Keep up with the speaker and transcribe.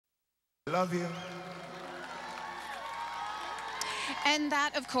Love you. And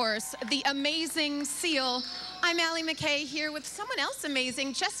that, of course, the amazing Seal. I'm Allie McKay here with someone else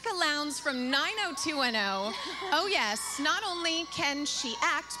amazing, Jessica Lowndes from 90210. Oh yes, not only can she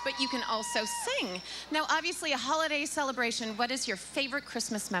act, but you can also sing. Now, obviously a holiday celebration. What is your favorite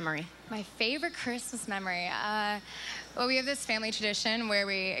Christmas memory? My favorite Christmas memory? Well, we have this family tradition where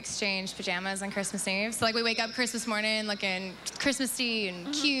we exchange pajamas on Christmas Eve. So, like, we wake up Christmas morning looking Christmassy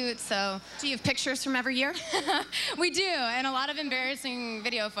and cute, so. Do you have pictures from every year? We do, and a lot of embarrassing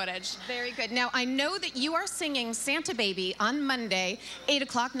video footage. Very good. Now, I know that you are singing Santa Baby on Monday, 8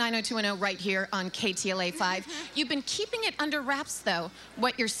 o'clock, 90210, right here on KTLA 5. You've been keeping it under wraps, though,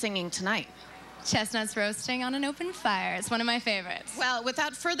 what you're singing tonight. Chestnuts roasting on an open fire. It's one of my favorites. Well,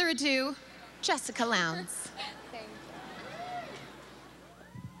 without further ado, Jessica Lowndes. Thank you.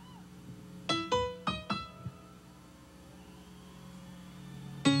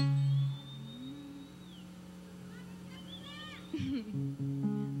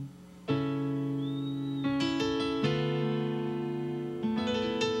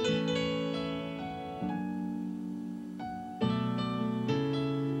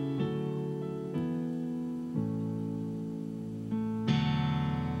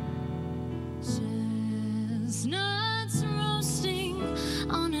 Chestnuts roasting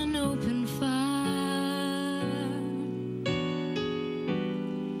on an open fire,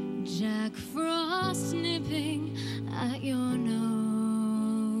 Jack Frost nipping at your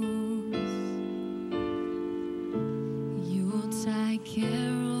nose, Yuletide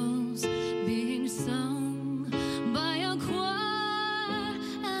carols being sung by a choir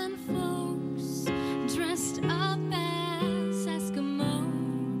and folks dressed up as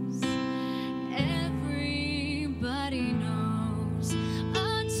Eskimos. Everybody knows a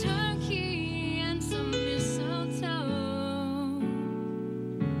turkey and some mistletoe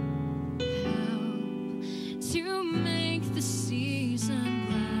help to make the season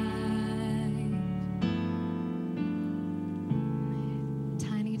bright.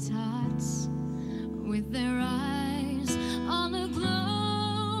 Tiny tots with their eyes all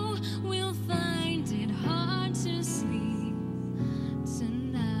aglow will find it hard to sleep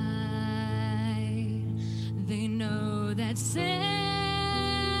tonight. They know that Santa's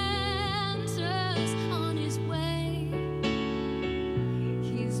on his way.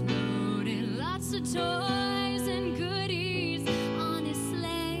 He's loaded lots of toys and goodies on his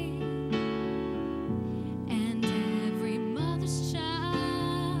sleigh. And every mother's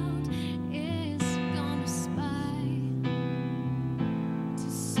child is gonna spy to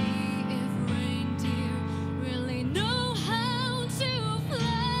see if reindeer really know how to fly.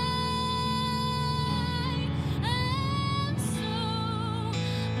 And so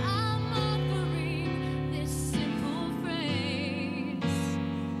I'm offering this simple phrase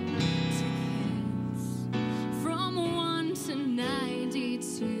to kids from 1 to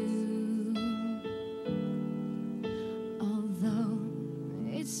 92. Although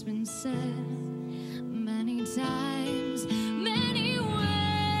it's been said many times, many ways,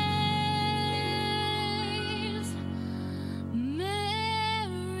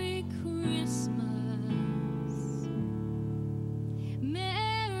 Merry Christmas,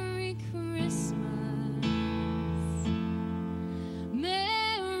 Merry Christmas,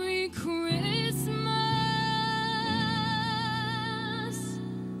 Merry Christmas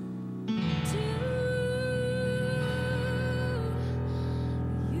to you.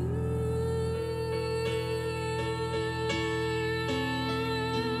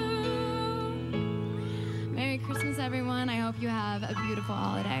 Merry Christmas, everyone. I hope you have a beautiful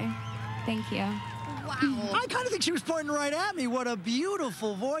holiday. Thank you. I kind of think she was pointing right at me. What a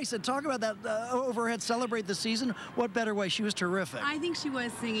beautiful voice. And talk about that overhead, celebrate the season. What better way? She was terrific. I think she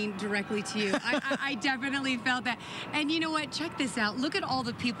was singing directly to you. I definitely felt that. And you know what? Check this out. Look at all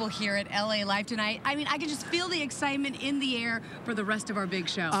the people here at LA Live tonight. I mean, I can just feel the excitement in the air for the rest of our big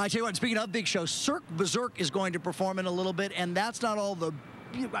show. I tell you what, speaking of big shows, Cirque Berserk is going to perform in a little bit, and that's not all the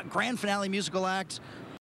grand finale musical acts.